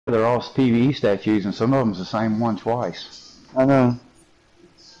They're all PvE statues, and some of them's the same one twice. I know.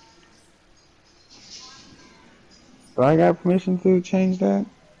 Do I got permission to change that?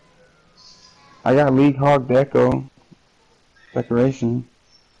 I got League Hog decoration.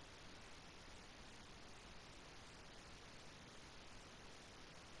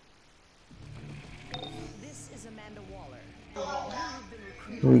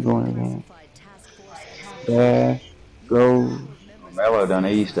 Where we going again? Dash, go. Mello done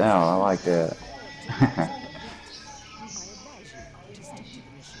eased out. I like that.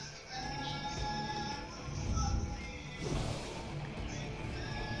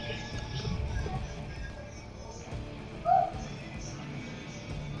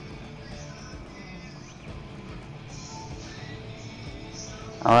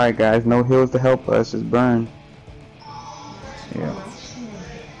 Alright guys, no heals to help us, just burn. Yeah.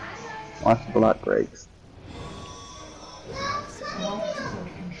 Watch the block breaks.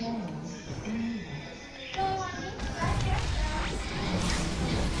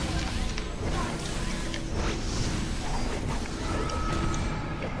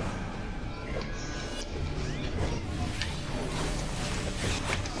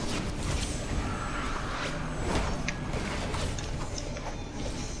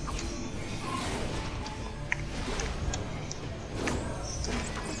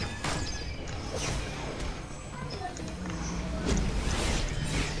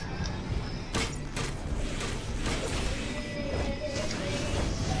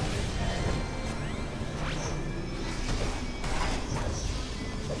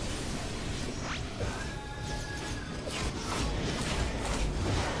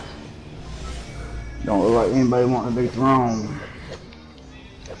 Don't look like anybody wanting to be thrown.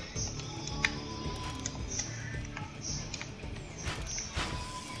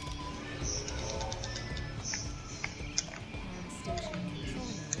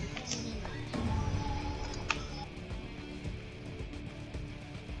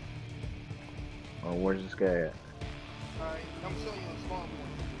 Oh, where's this guy at? Alright, I'm showing you a spawn point.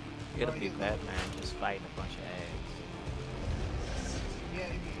 It'll be Batman just fighting a bunch of ass. Yeah,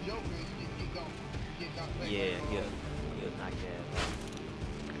 if it's Joker, you get gone. You get knocked back. Yeah, he'll knock your ass out.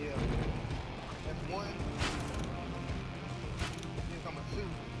 Yeah. That's one. Then come a two.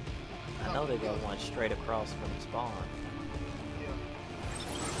 I know they got one straight across from the spawn. Yeah.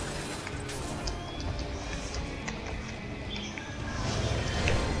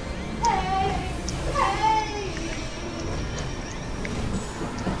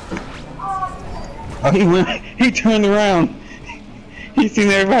 Oh, he turned around. He seen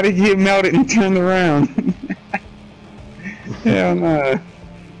everybody get melted and turned around. Hell no.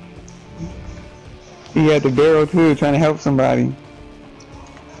 He had the barrel too, trying to help somebody.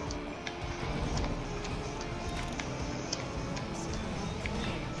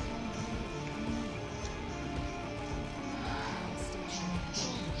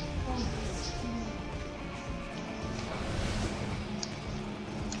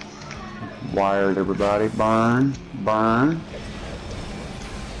 Wired, everybody. Burn. Burn.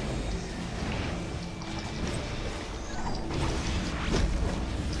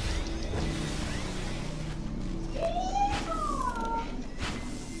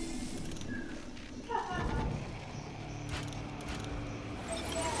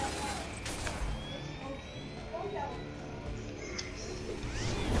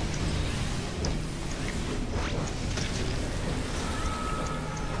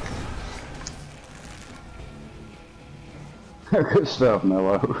 Good stuff,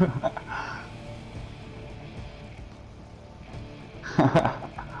 Mello.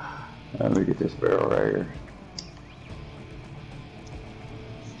 Let me get this barrel right here.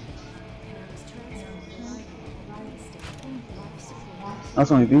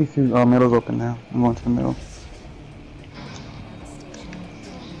 That's only these two. Oh, middle's open now. I'm going to the middle.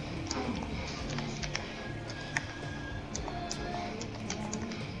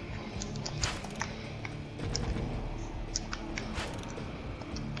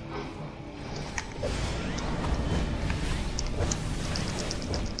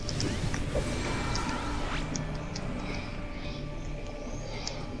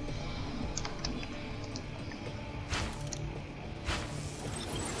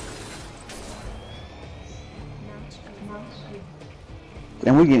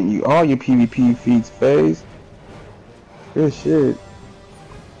 And we're getting you all your PvP feeds phased. Good shit.